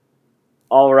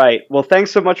 All right. Well,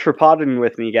 thanks so much for podding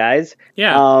with me, guys.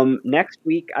 Yeah. Next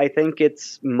week, I think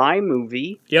it's my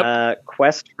movie, Yep.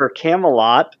 Quest for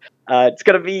Camelot. It's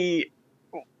going to be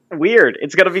weird.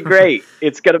 It's going to be great.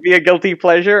 It's going to be a guilty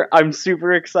pleasure. I'm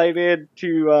super excited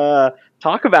to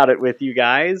talk about it with you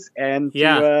guys and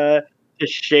to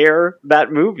share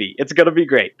that movie. It's going to be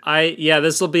great.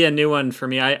 This will be a new one for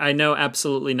me. I know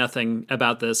absolutely nothing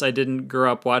about this. I didn't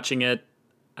grow up watching it.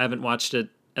 I haven't watched it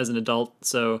as an adult,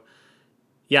 so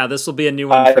yeah, this will be a new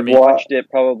one for me. I've watched it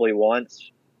probably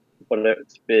once, but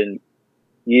it's been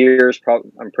years.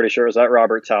 I'm pretty sure it was at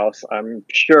Robert's house. I'm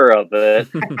sure of it,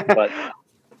 but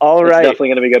all right, it's definitely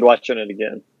going to be good watching it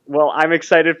again. Well, I'm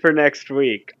excited for next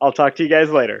week. I'll talk to you guys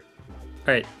later.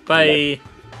 All right, bye.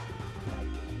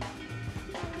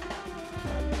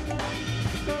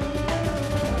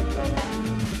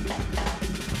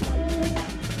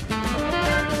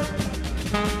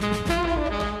 Bye.